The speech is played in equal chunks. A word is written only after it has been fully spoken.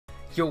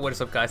Yo, what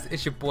is up guys,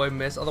 it's your boy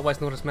Miss,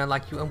 otherwise known as Man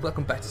Like You, and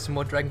welcome back to some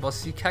more Dragon Ball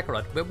Z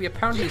Kakarot, where we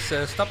apparently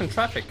stopping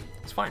traffic.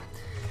 It's fine.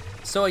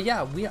 So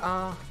yeah, we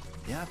are...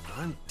 Yep,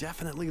 I'm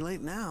definitely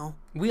late now.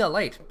 We are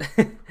late.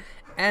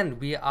 And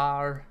we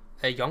are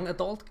a young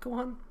adult,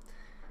 Gohan.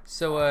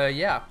 So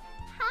yeah.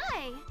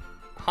 Hi.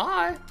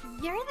 Hi.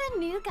 You're the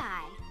new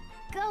guy.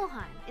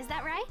 Gohan, is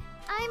that right?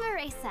 I'm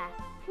Arisa.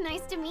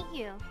 Nice to meet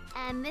you.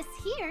 And this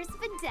here's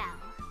Videl.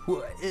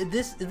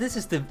 This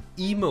is the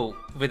emo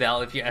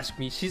Videl, if you ask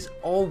me. She's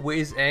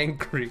always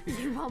angry.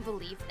 You won't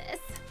believe this.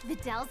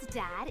 Videl's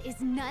dad is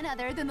none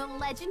other than the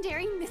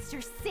legendary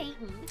Mr.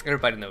 Satan.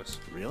 Everybody knows.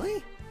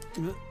 Really?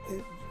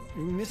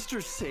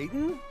 Mr.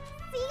 Satan?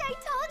 See, I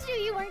told you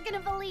you weren't gonna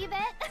believe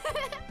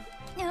it.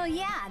 Oh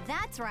yeah,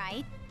 that's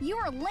right. You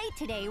were late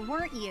today,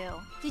 weren't you?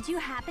 Did you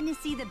happen to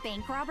see the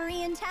bank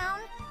robbery in town?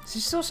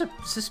 She's so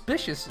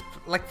suspicious,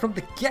 like from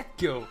the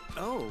get-go.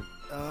 Oh,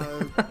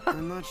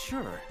 I'm not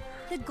sure.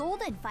 The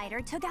Golden Fighter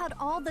took out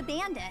all the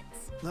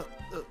bandits.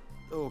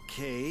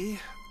 Okay.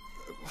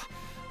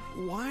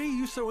 Why are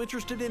you so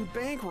interested in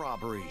bank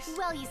robberies?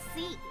 Well, you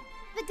see,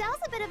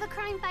 Videl's a bit of a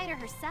crime fighter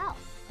herself.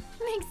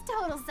 Makes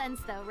total sense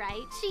though,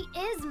 right? She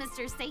is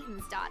Mr.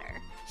 Satan's daughter.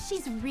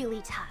 She's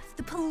really tough.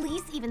 The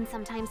police even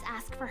sometimes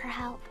ask for her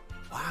help.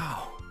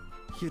 Wow,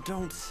 you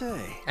don't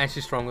say. And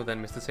she's stronger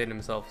than Mr. Satan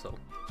himself, so...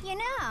 You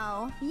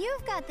know,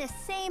 you've got the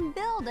same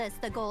build as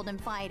the Golden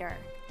Fighter.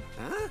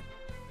 Huh?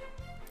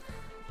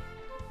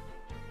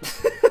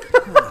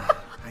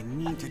 I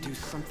need to do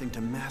something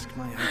to mask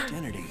my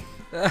identity.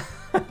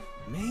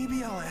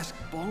 Maybe I'll ask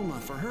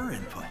Bulma for her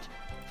input.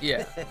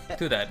 Yeah,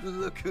 do that.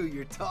 Look who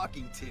you're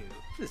talking to.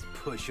 This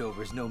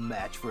pushover's no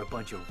match for a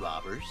bunch of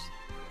robbers.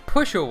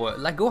 Pushover?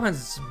 Like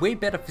Gohan's way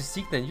better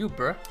physique than you,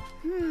 bruh.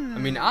 I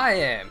mean, I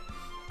am.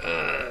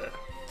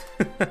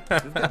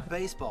 We've got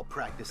baseball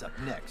practice up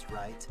next,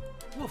 right?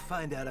 We'll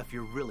find out if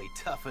you're really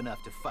tough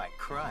enough to fight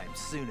crime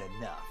soon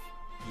enough.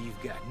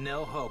 You've got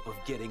no hope of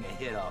getting a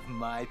hit off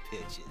my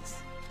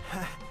pitches.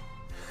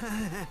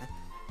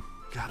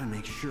 Gotta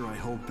make sure I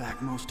hold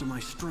back most of my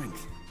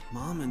strength.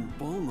 Mom and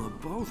Bulma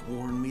both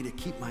warned me to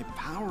keep my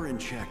power in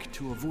check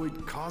to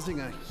avoid causing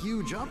a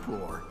huge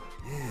uproar.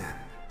 Man,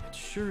 it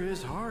sure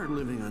is hard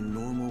living a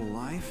normal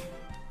life.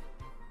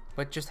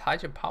 But just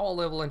hide your power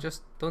level and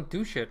just don't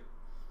do shit.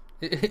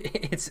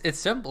 It's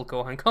simple,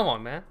 Gohan. Come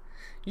on, man.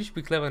 You should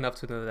be clever enough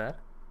to know that.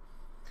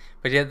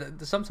 But yeah,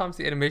 sometimes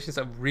the animations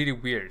are really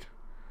weird.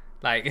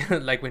 Like,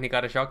 like when he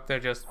got a shock,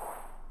 they're just...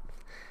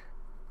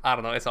 I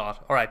don't know, it's odd.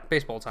 Alright,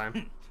 baseball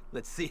time.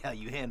 Let's see how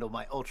you handle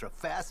my ultra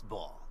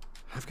fastball.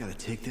 I've got to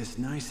take this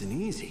nice and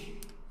easy.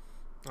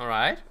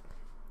 Alright.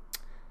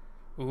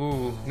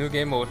 Ooh, new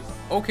game mode.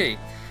 Okay.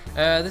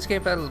 This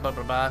game battle, blah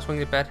blah blah, swing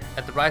the bat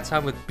at the right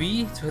time with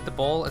B to hit the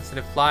ball instead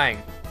of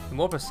flying. The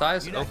more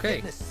precise, You're not okay.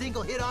 getting a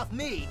single hit off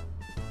me.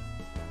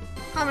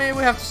 I mean,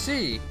 we have to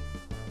see.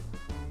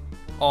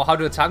 Oh, how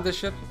do I time this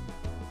shit?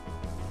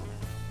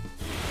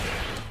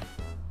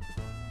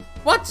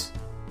 What?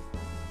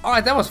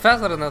 Alright, that was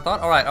faster than I thought.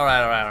 Alright.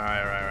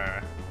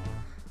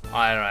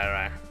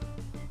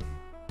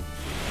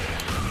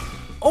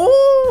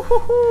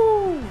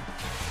 Oh!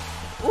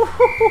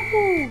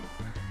 Ooh!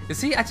 You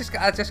see, I just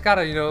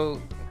gotta, you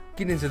know,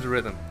 get into the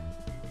rhythm.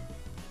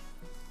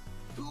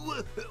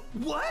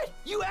 What?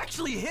 You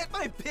actually hit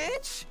my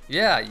pitch?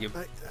 Yeah, you.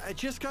 I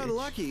just got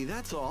lucky,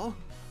 that's all.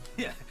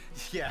 Yeah,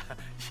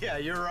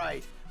 you're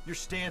right. Your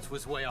stance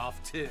was way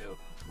off too.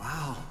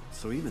 Wow,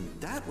 so even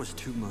that was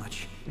too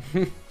much.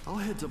 I'll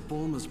head to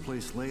Bulma's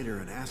place later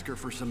and ask her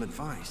for some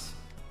advice.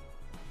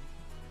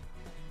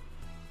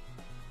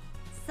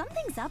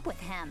 Something's up with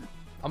him.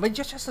 I mean,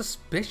 just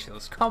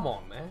suspicious. Come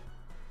on, man.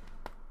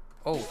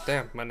 Oh,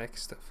 damn, my neck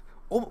is stiff.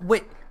 Oh,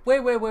 wait.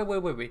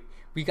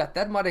 We got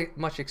that much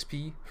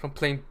XP from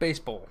playing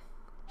baseball.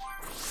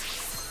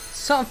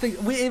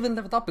 Something, we even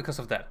leveled up because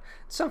of that.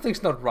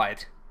 Something's not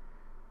right.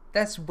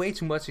 That's way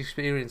too much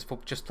experience for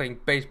just playing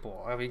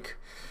baseball. I mean,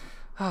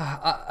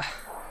 I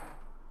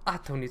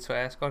don't need to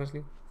ask,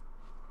 honestly.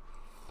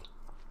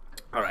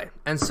 Alright,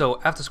 and so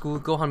after school,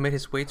 Gohan made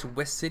his way to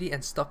West City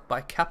and stopped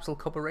by Capsule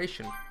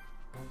Corporation.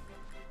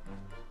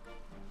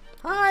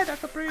 Hi,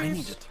 Dr. Breeze! I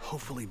need to...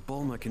 Hopefully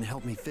Bulma can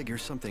help me figure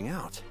something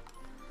out.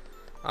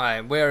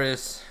 Alright, where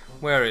is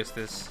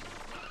this?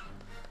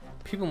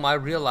 People might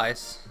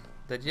realize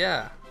that,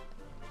 yeah.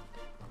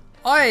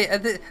 Oi,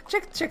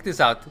 check this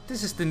out.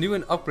 This is the new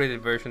and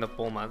upgraded version of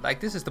Bulma. Like,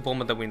 this is the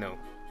Bulma that we know.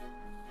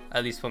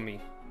 At least for me.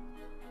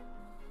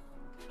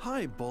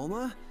 Hi,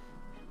 Bulma.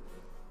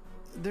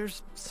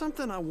 There's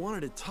something I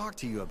wanted to talk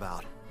to you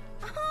about.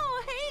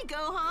 Oh, hey,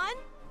 Gohan.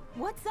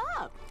 What's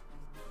up?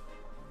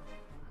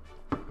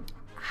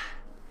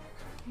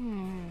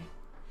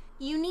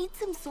 You need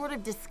some sort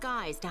of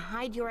disguise to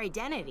hide your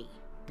identity.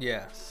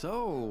 Yeah.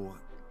 So,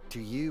 do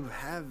you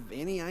have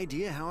any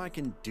idea how I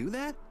can do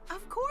that?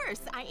 Of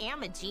course, I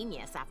am a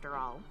genius after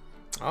all.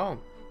 Oh.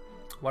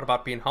 What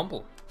about being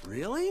humble?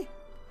 Really?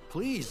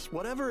 Please,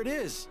 whatever it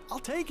is, I'll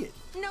take it.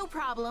 No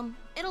problem.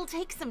 It'll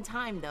take some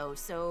time though,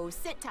 so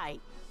sit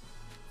tight.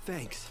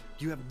 Thanks.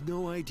 You have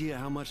no idea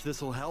how much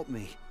this will help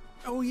me.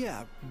 Oh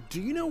yeah,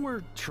 do you know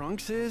where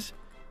Trunks is?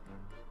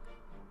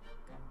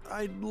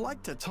 I'd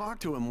like to talk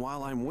to him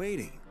while I'm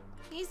waiting.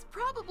 He's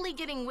probably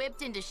getting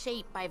whipped into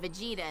shape by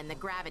Vegeta in the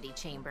gravity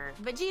chamber.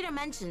 Vegeta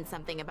mentioned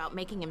something about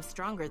making him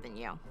stronger than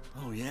you.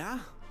 Oh yeah?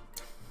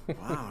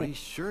 Wow, he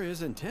sure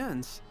is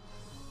intense.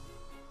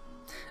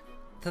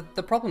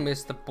 The problem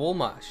is the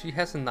Bulma, she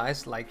has a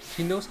nice, like,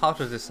 she knows how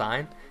to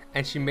design,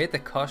 and she made the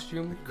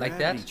costume like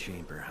that. Gravity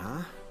chamber,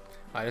 huh?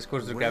 Alright, let's go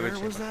to the Where gravity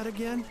chamber. was that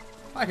again?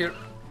 Right here.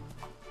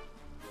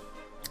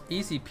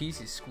 Easy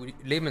peasy,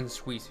 lemon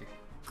squeezy.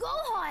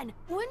 Gohan,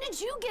 when did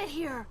you get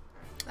here?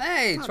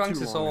 Hey, Not Trunks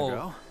too is long all.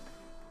 ago.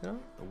 You know?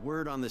 The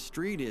word on the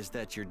street is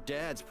that your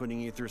dad's putting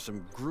you through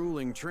some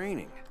grueling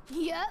training.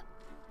 Yep.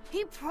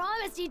 He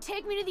promised he'd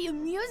take me to the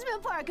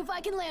amusement park if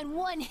I can land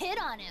one hit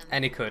on him.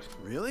 And he could.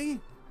 Really?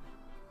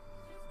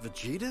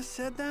 Vegeta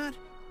said that?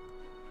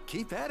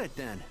 Keep at it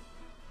then.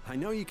 I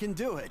know you can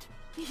do it.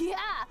 Yeah,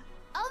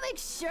 I'll make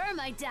sure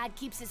my dad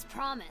keeps his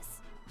promise.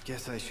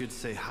 Guess I should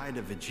say hi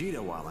to Vegeta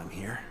while I'm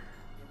here.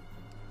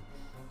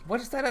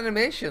 What is that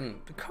animation?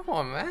 Come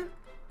on, man.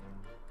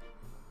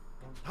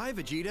 Hi,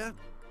 Vegeta.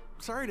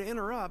 Sorry to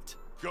interrupt.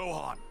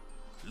 Gohan,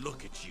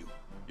 look at you.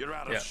 You're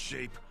out of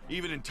shape.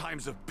 Even in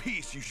times of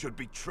peace, you should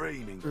be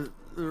training.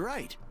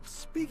 Right.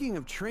 Speaking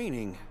of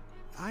training,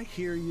 I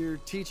hear you're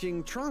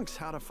teaching Trunks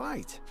how to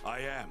fight. I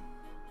am.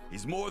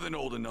 He's more than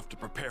old enough to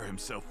prepare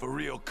himself for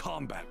real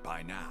combat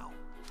by now.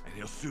 And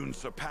he'll soon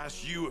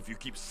surpass you if you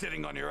keep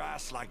sitting on your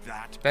ass like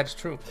that. That's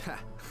true.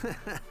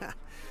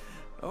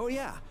 Oh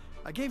yeah,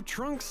 I gave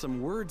Trunks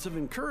some words of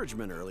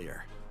encouragement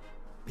earlier.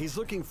 He's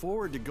looking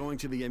forward to going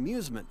to the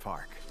amusement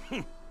park.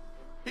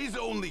 He's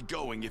only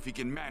going if he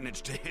can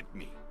manage to hit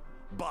me.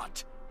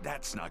 But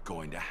that's not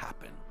going to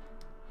happen.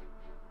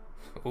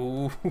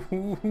 Ooh,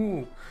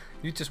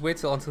 you just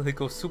wait until he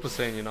goes Super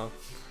Saiyan, you know.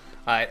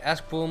 Alright,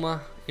 ask Bulma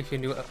if your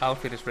new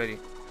outfit is ready.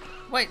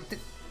 Wait,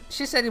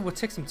 she said it would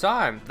take some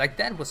time. Like,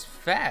 that was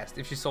fast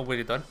if she's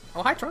already done.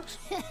 Oh, hi, Trunks.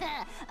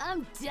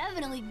 I'm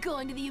definitely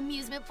going to the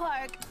amusement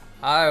park.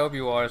 I hope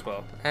you are as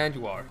well. And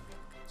you are.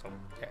 So,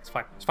 yeah, it's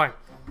fine. It's fine.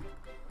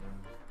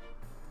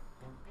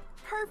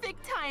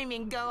 Perfect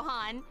timing,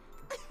 Gohan.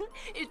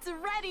 It's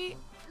ready.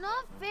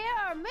 Not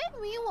fair.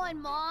 Make me one,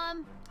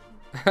 Mom.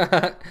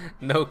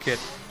 No, kid.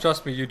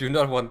 Trust me, you do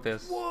not want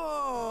this.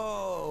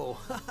 Whoa!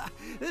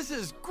 This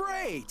is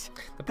great!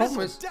 The problem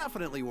this is, will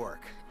definitely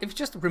work. if you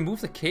just remove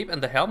the cape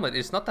and the helmet,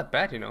 it's not that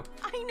bad, you know.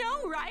 I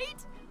know, right?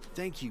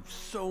 Thank you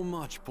so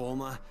much,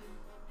 Bulma.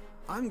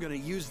 I'm gonna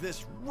use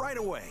this right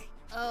away.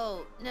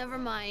 Oh, never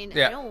mind.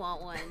 Yeah. I don't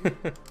want one.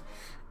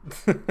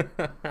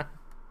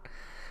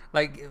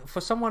 Like,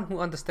 for someone who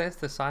understands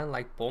design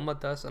like Bulma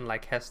does and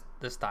like has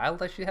the style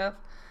that she have,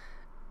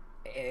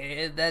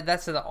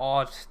 that's an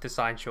odd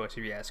design choice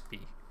if you ask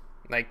me.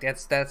 Like,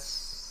 that's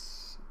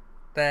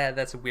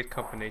a weird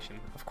combination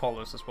of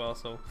colors as well.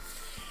 So,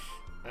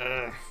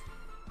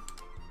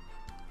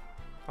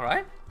 all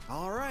right.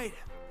 All right,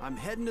 I'm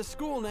heading to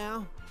school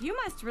now. You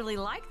must really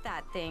like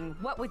that thing.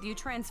 What with you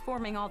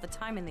transforming all the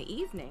time in the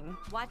evening.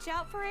 Watch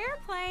out for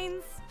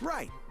airplanes.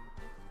 Right.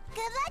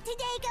 Good luck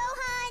today,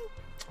 Gohan.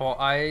 Or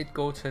I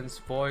Goten's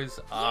voice.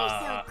 You're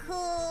so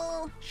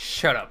cool.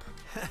 Shut up.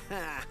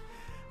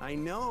 I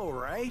know,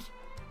 right?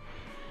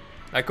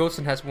 Like,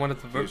 Goten has one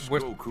of the This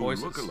worst Goku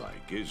voices.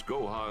 lookalike is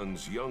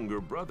Gohan's younger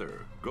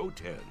brother,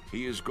 Goten.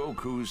 He is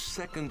Goku's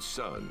second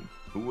son,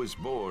 who was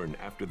born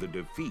after the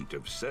defeat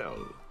of Cell.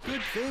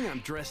 Good thing I'm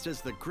dressed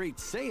as the Great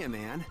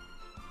Saiyaman.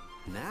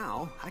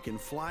 Now I can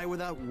fly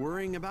without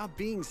worrying about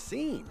being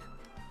seen.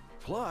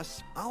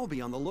 Plus, I'll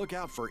be on the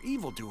lookout for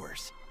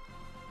evildoers.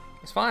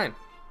 It's fine.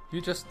 You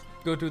just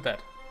go do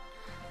that.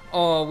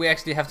 Oh, we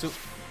actually have to...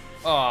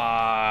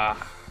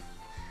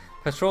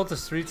 patrol the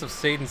streets of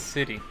Satan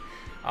City.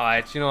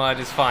 Alright, you know what,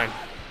 it's fine.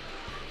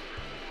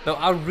 Though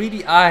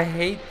I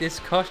hate this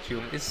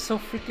costume. It's so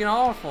freaking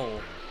awful.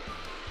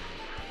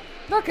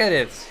 Look at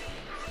it.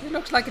 It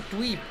looks like a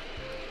dweeb.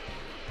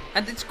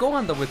 And it's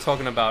Gohan that we're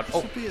talking about. This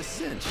Oh, will be a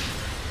cinch.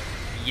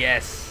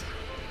 yes.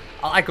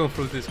 I like going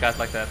through these guys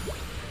like that.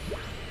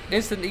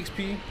 Instant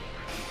XP.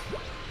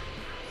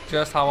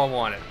 Just how I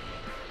want it.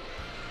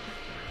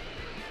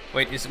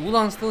 Wait, is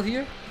Ulan still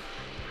here?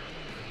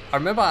 I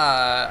remember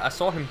I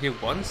saw him here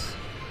once.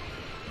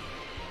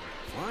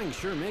 Flying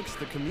sure makes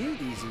the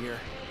commute easier.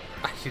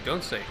 You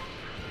don't say.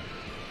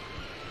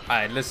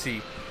 Alright, let's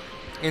see.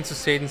 Into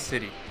Satan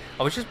City.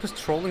 I was just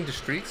patrolling the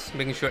streets,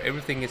 making sure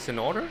everything is in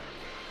order.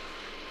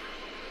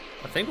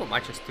 I think we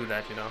might just do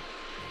that, you know.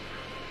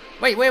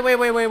 Wait.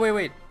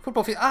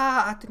 Football field.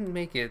 I didn't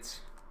make it.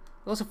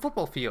 It was a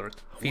football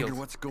field. I wonder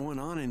what's going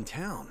on in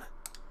town.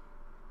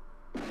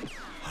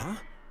 Huh?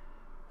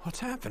 What's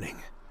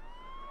happening?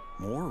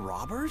 More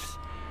robbers?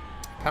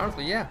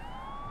 Apparently, yeah.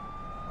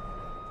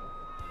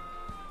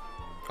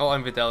 Oh,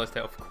 and Videl is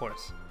there, of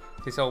course.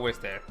 He's always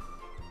there.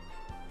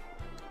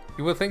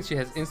 You will think she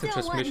has instant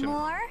Still want transmission.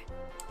 more?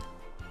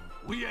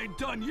 We ain't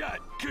done yet.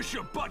 Kiss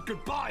your butt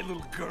goodbye,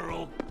 little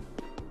girl.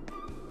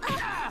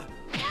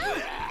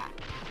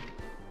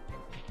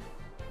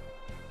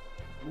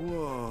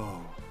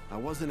 Whoa, I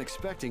wasn't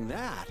expecting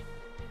that.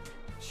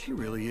 She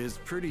really is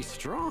pretty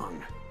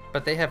strong.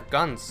 But they have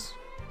guns.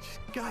 She's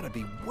gotta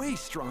be way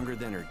stronger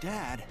than her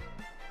dad.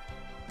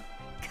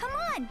 Come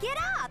on, get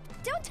up!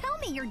 Don't tell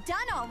me you're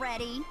done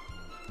already.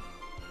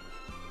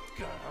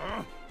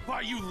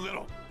 Why, you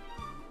little...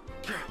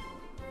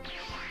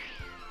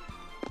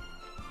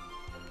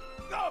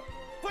 Oh,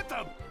 what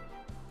the...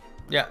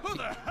 Yeah. Who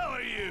the hell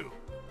are you?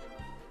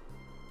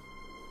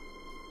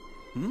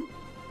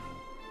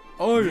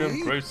 I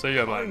am Great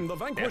Saiyaman. I'm the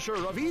vanquisher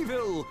of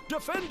evil,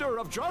 defender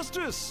of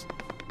justice.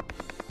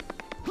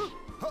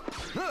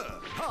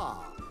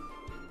 Ha!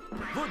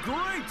 The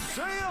Great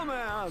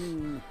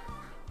Saiyaman!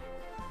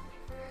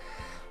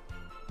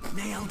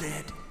 Nailed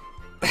it.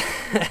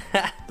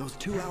 Those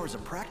 2 hours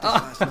of practice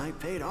last night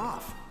paid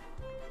off.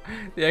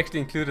 They actually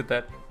included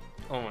that.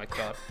 Oh my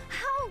god.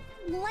 How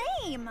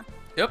lame!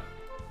 Yep.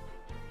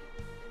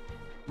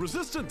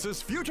 Resistance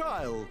is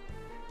futile.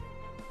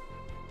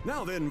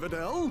 Now then,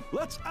 Videl,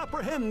 let's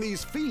apprehend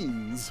these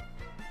fiends.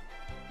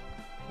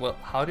 Well,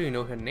 how do you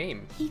know her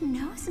name? He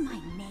knows my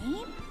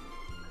name?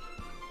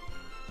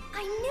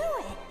 I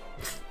knew it!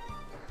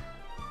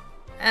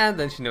 And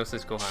then she knows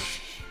this Gohan.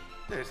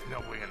 There's no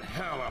way in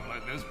hell I'm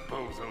letting this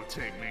bozo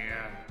take me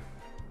out.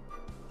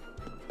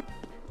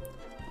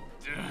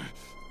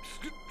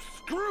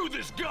 Screw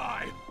this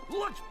guy!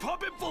 Let's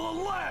pump him full of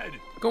lead!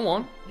 Go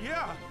on.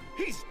 Yeah,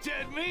 he's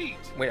dead meat.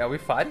 Wait, are we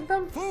fighting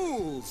them?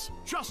 Fools!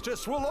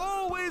 Justice will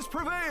always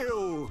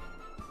prevail!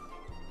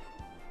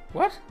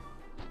 What?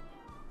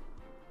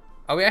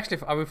 Are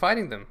we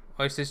fighting them?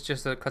 Or is this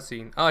just a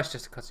cutscene? Oh, it's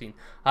just a cutscene.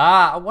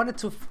 Ah, I wanted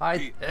to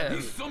fight them.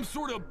 He's some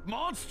sort of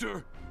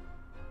monster!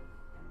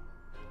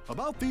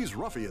 About these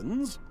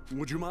ruffians,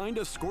 would you mind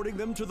escorting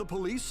them to the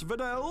police,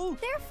 Videl?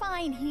 They're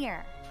fine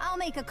here. I'll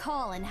make a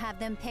call and have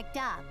them picked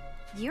up.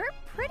 You're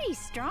pretty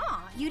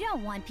strong. You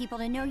don't want people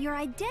to know your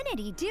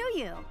identity, do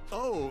you?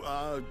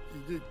 Oh,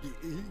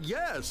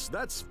 yes,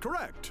 that's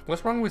correct.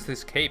 What's wrong with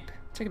this cape?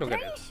 Take a look But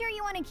at are it. you sure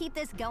you want to keep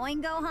this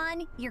going,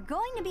 Gohan? You're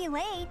going to be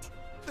late.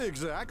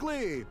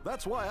 Exactly.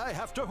 That's why I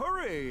have to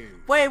hurry.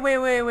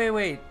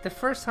 Wait. The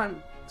first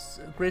time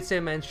Great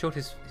Saiyaman showed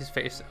his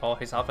face or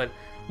his outfit,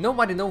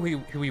 nobody knew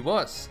who he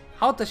was.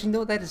 How does she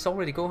know that it's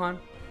already Gohan?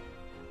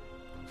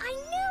 I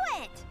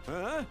knew it!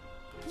 Huh?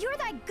 You're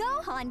that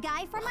Gohan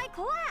guy from my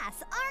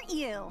class, aren't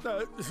you?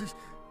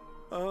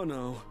 Oh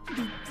no.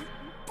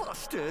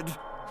 Busted.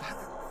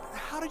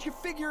 How did you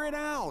figure it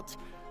out?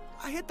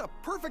 I hit the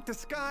perfect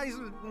disguise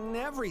and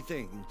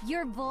everything.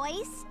 Your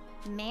voice,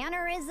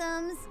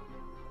 mannerisms,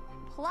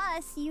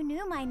 plus you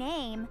knew my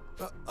name.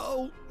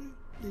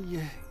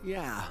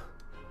 Yeah.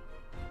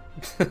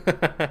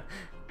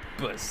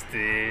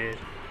 Busted.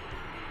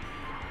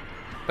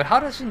 But how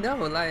does she know?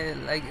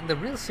 Like in the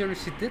real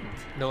series, she didn't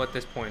know at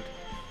this point.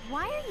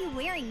 Why are you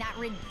wearing that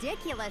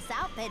ridiculous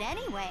outfit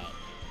anyway?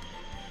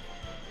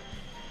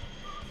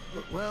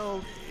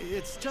 Well,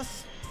 it's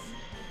just...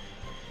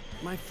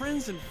 my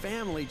friends and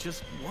family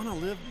just want to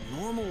live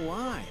normal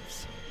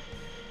lives.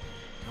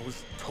 I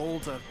was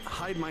told to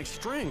hide my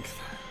strength,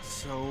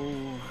 so...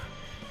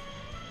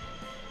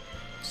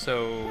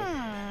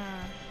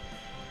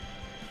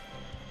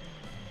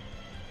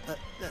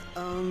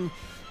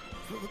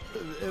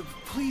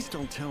 Please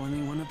don't tell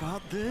anyone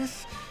about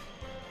this.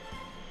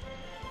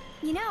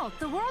 You know,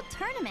 the World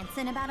Tournament's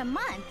in about a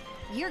month.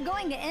 You're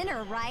going to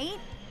enter, right?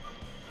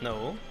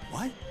 No.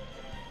 What?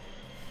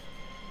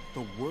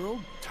 The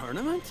World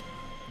Tournament?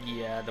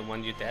 Yeah, the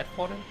one your dad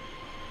fought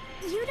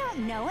in? You don't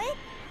know it?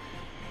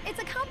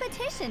 It's a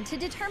competition to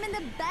determine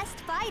the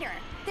best fighter.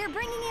 They're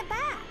bringing it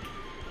back.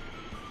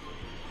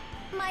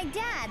 My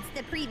dad's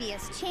the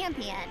previous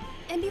champion,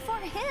 and before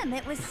him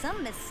it was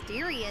some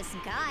mysterious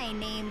guy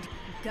named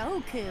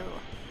Goku.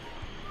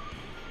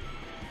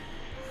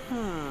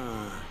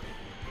 Huh.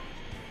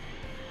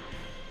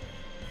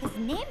 His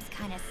name's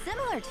kind of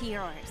similar to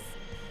yours.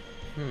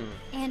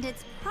 And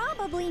it's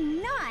probably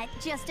not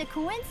just a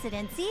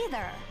coincidence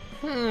either.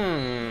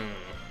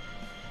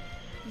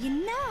 You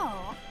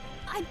know,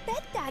 I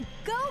bet that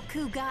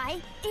Goku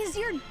guy is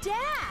your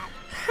dad.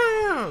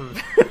 Am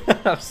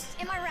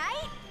I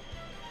right?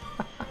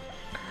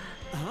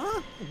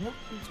 Huh?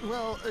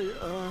 Well,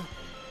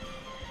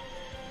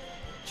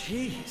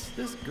 Jeez,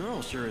 this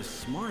girl sure is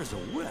smart as a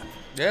whip.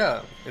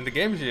 Yeah, in the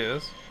game she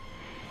is.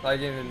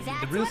 Like in the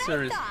That's real what I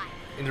series. thought.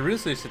 In the real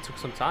series, it took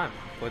some time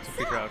for it to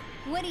figure out.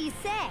 What do you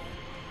say?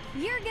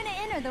 You're gonna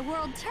enter the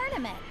World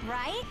Tournament,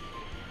 right?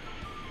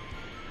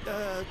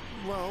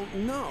 Well,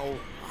 no.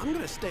 I'm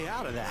gonna stay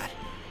out of that.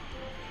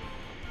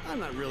 I'm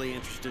not really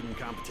interested in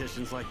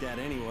competitions like that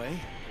anyway.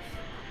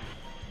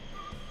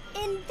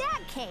 In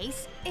that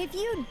case, if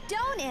you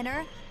don't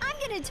enter, I'm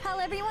gonna tell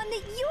everyone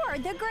that you're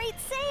the Great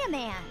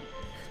Saiyaman.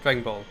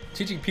 Dragon Ball,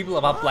 teaching people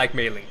about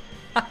blackmailing.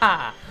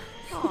 Haha.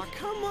 Oh,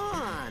 come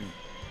on.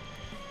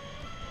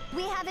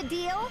 We have a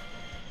deal?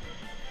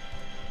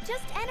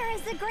 Just enter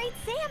as the Great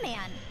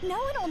Saiyaman. No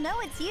one will know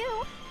it's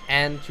you.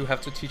 And you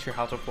have to teach her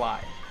how to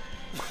fly.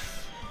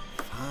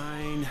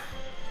 Fine.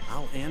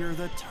 I'll enter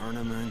the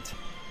tournament.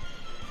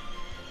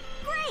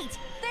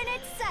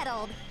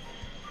 settled.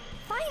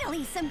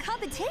 Finally, some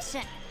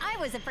competition. I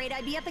was afraid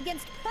I'd be up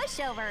against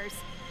pushovers.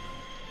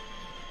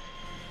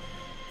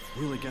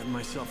 I've really gotten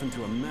myself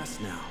into a mess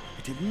now.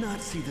 I did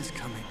not see this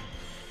coming.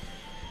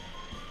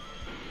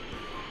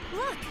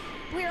 Look,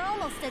 we're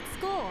almost at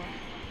school.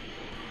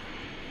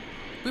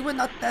 We were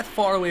not that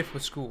far away from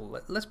school,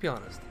 let's be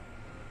honest.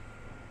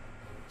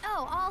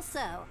 Oh,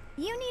 also,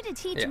 you need to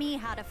teach me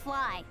how to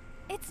fly.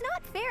 It's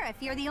not fair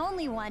if you're the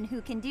only one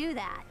who can do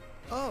that.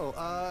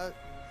 Oh,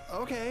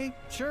 okay,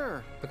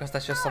 sure. Because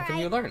that's just something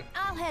you learn.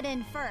 I'll head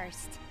in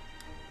first.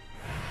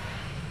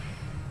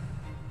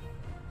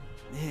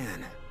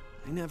 Man,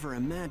 I never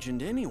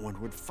imagined anyone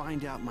would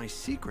find out my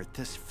secret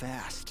this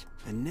fast.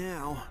 And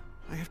now,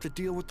 I have to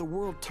deal with the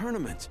World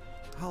Tournament.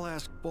 I'll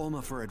ask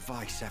Bulma for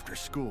advice after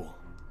school.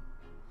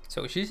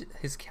 So she's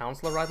his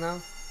counselor right now?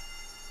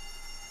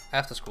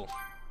 After school.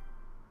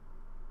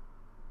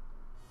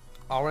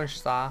 Orange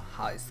Star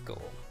High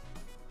School.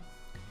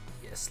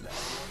 Yes, lad.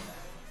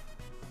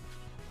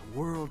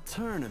 World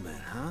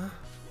Tournament, huh?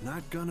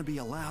 Not gonna be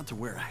allowed to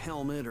wear a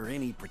helmet or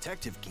any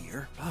protective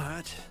gear,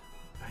 but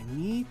I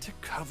need to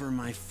cover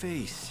my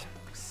face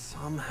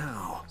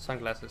somehow.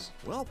 Sunglasses.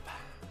 Well,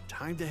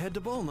 time to head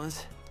to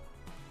Bulma's.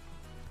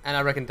 And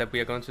I reckon that we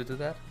are going to do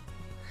that.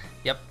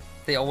 Yep,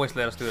 they always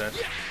let us do that.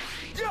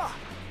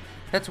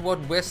 Head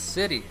toward West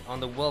City on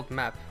the world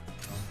map.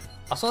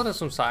 I saw there's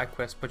some side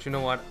quests, but you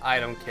know what? I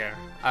don't care.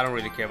 I don't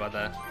really care about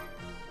that.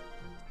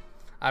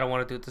 I don't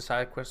want to do the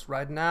side quests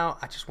right now.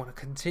 I just want to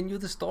continue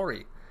the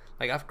story.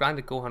 Like, I've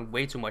grinded Gohan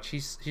way too much.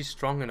 He's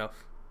strong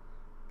enough.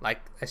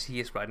 Like, as he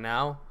is right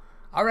now.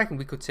 I reckon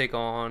we could take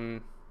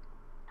on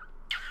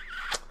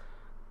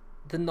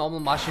the normal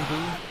Majin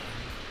Buu.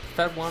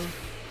 Third one?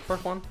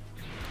 First one?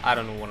 I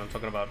don't know what I'm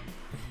talking about.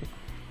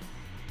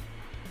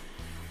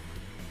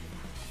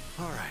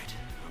 Alright,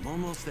 I'm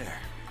almost there.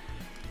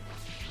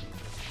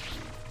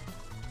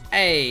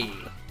 Hey!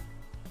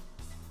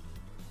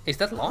 Is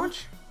that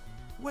Launch?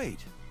 Wait,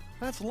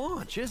 that's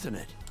Launch, isn't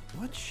it?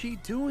 What's she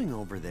doing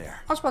over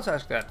there? I was about to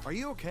ask that. Are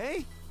you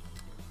okay?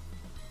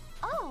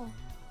 Oh,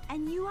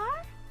 and you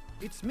are?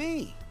 It's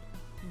me,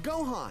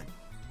 Gohan.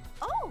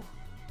 Oh,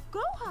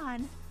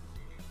 Gohan.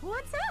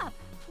 What's up?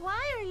 Why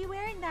are you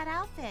wearing that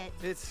outfit?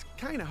 It's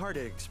kind of hard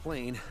to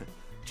explain.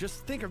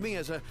 Just think of me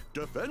as a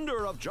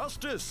defender of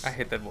justice. I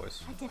hate that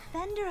voice. A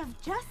defender of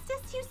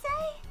justice, you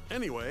say?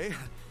 Anyway,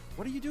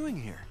 what are you doing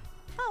here?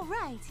 Oh,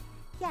 right.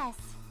 Yes.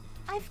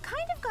 I've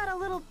kind of got a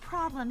little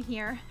problem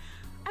here.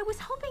 I was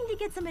hoping to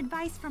get some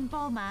advice from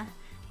Bulma.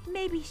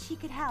 Maybe she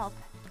could help.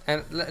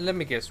 And let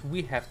me guess,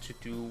 we have to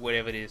do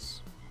whatever it is.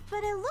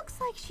 But it looks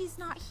like she's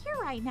not here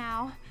right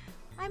now.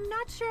 I'm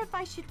not sure if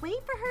I should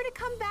wait for her to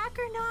come back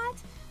or not.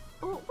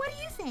 What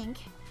do you think?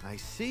 I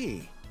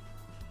see.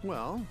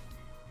 Well,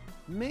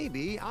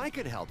 maybe I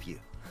could help you.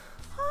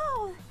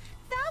 Oh,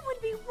 that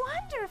would be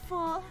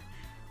wonderful.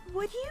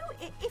 Would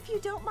you, if you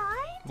don't mind?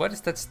 What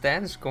is that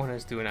stance Gohan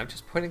is doing? I'm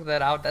just pointing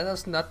that out. That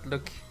does not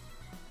look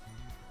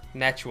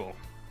natural.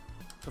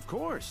 Of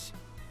course.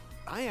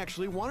 I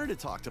actually wanted to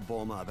talk to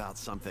Bulma about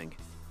something.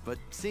 But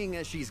seeing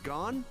as she's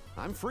gone,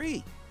 I'm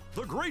free.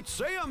 The great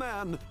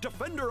Saiyaman,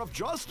 defender of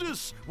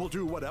justice, will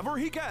do whatever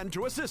he can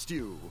to assist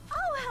you.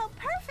 Oh, how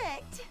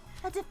perfect!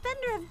 A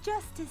defender of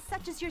justice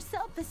such as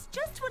yourself is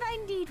just what I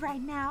need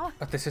right now.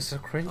 But this is so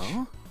cringe.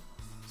 Huh?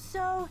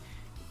 So,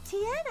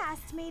 Tien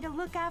asked me to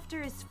look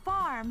after his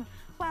farm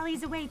while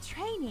he's away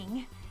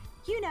training.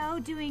 You know,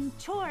 doing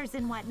chores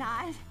and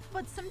whatnot.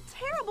 But some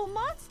terrible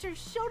monsters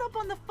showed up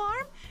on the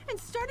farm and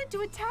started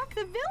to attack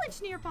the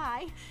village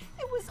nearby.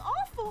 It was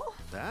awful.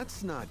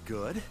 That's not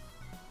good.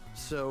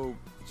 So,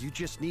 you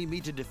just need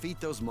me to defeat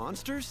those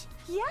monsters?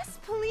 Yes,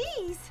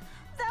 please.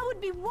 That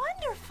would be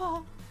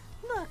wonderful.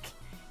 Look,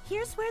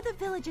 here's where the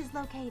village is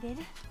located.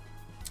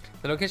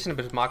 The location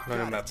is marked on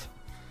the map.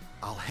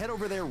 I'll head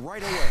over there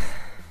right away.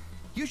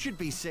 You should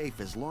be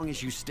safe as long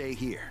as you stay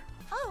here.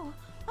 Oh,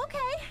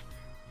 okay.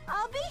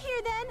 I'll be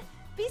here then.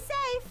 Be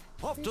safe.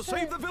 Off to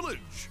save the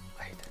village.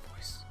 I hate that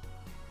voice.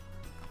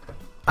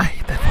 I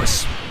hate that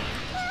voice.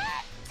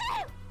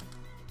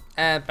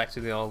 And back to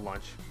the old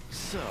Launch.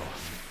 So,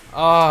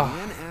 Oh.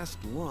 Tien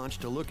asked Launch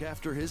to look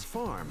after his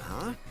farm,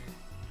 huh?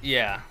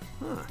 Yeah.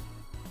 Huh.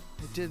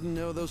 I didn't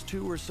know those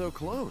two were so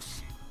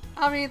close.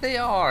 I mean, they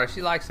are.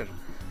 She likes him.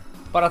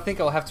 But I think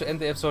I'll have to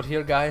end the episode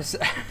here, guys.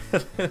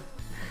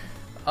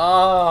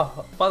 By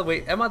the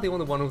way, am I the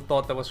only one who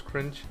thought that was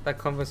cringe? That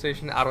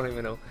conversation? I don't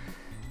even know.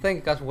 Thank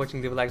you guys for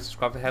watching. Leave a like,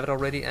 subscribe if you haven't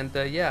already. And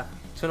yeah,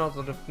 turn on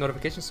the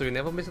notifications so you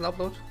never miss an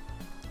upload.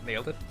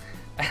 Nailed it.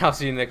 And I'll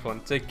see you in the next one.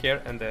 Take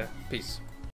care and peace.